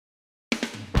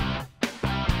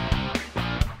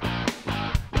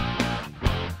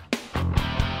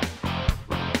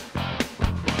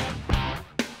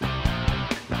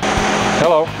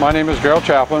Hello, my name is Gerald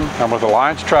Chaplin. I'm with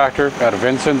Alliance Tractor out of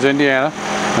Vincennes, Indiana.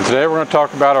 And today we're going to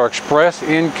talk about our express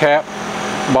end cap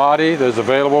body that is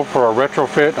available for a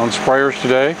retrofit on sprayers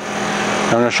today.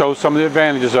 I'm going to show some of the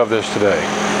advantages of this today.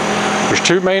 There's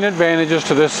two main advantages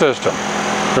to this system.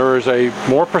 There is a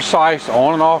more precise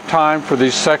on and off time for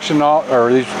these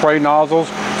these spray nozzles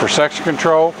for section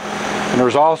control, and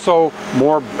there's also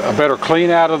a better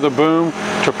clean out of the boom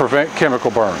to prevent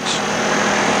chemical burns.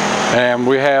 And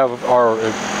we have our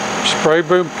spray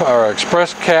boom, our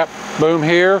express cap boom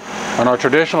here, and our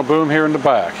traditional boom here in the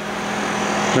back.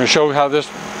 I'm going to show you how this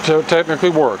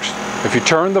technically works. If you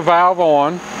turn the valve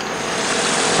on,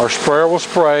 our sprayer will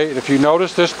spray. And if you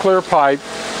notice this clear pipe,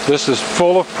 this is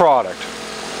full of product.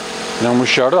 And then we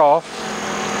shut it off.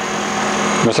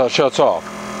 That's how it shuts off.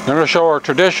 Then I'm going to show our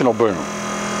traditional boom.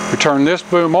 We turn this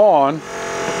boom on.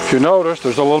 If you notice,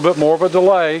 there's a little bit more of a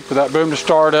delay for that boom to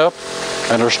start up,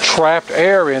 and there's trapped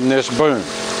air in this boom.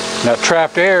 And that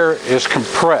trapped air is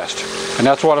compressed, and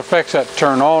that's what affects that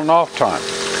turn on and off time.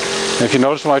 And if you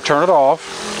notice when I turn it off,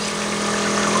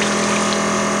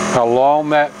 how long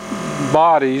that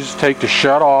bodies take to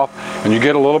shut off, and you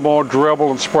get a little more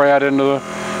dribble and spray out into the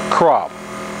crop.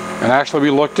 And actually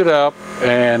we looked it up,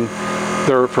 and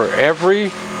there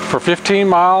for 15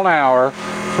 mile an hour,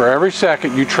 for every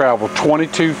second you travel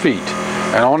 22 feet.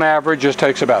 And on average, it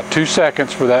takes about 2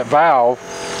 seconds for that valve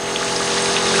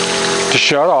to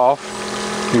shut off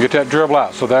and get that dribble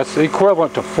out. So that's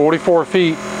equivalent to 44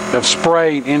 feet of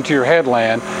spraying into your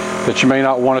headland that you may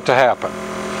not want it to happen.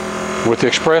 With the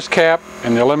express cap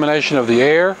and the elimination of the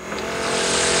air,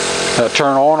 that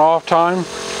turn on off time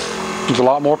is a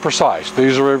lot more precise.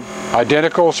 These are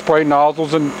identical spray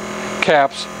nozzles and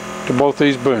caps to both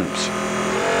these booms.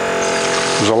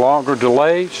 There's a longer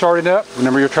delay starting up.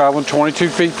 Remember, you're traveling 22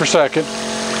 feet per second.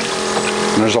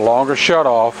 And there's a longer shut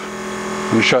off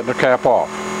when you're shutting the cap off.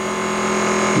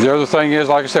 The other thing is,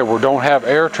 like I said, we don't have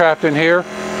air trapped in here,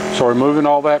 so we're moving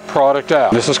all that product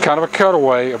out. This is kind of a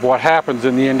cutaway of what happens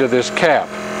in the end of this cap.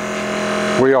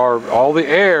 All the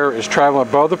air is traveling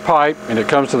above the pipe, and it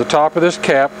comes to the top of this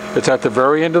cap. It's at the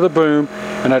very end of the boom,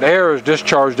 and that air is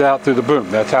discharged out through the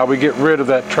boom. That's how we get rid of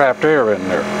that trapped air in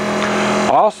there.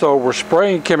 Also, we're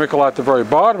spraying chemical at the very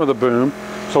bottom of the boom,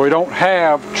 so we don't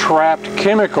have trapped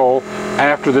chemical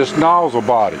after this nozzle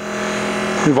body.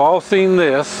 We've all seen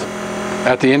this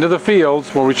at the end of the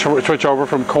fields when we switch over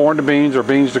from corn to beans or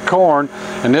beans to corn,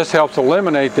 and this helps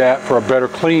eliminate that for a better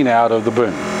clean out of the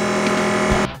boom.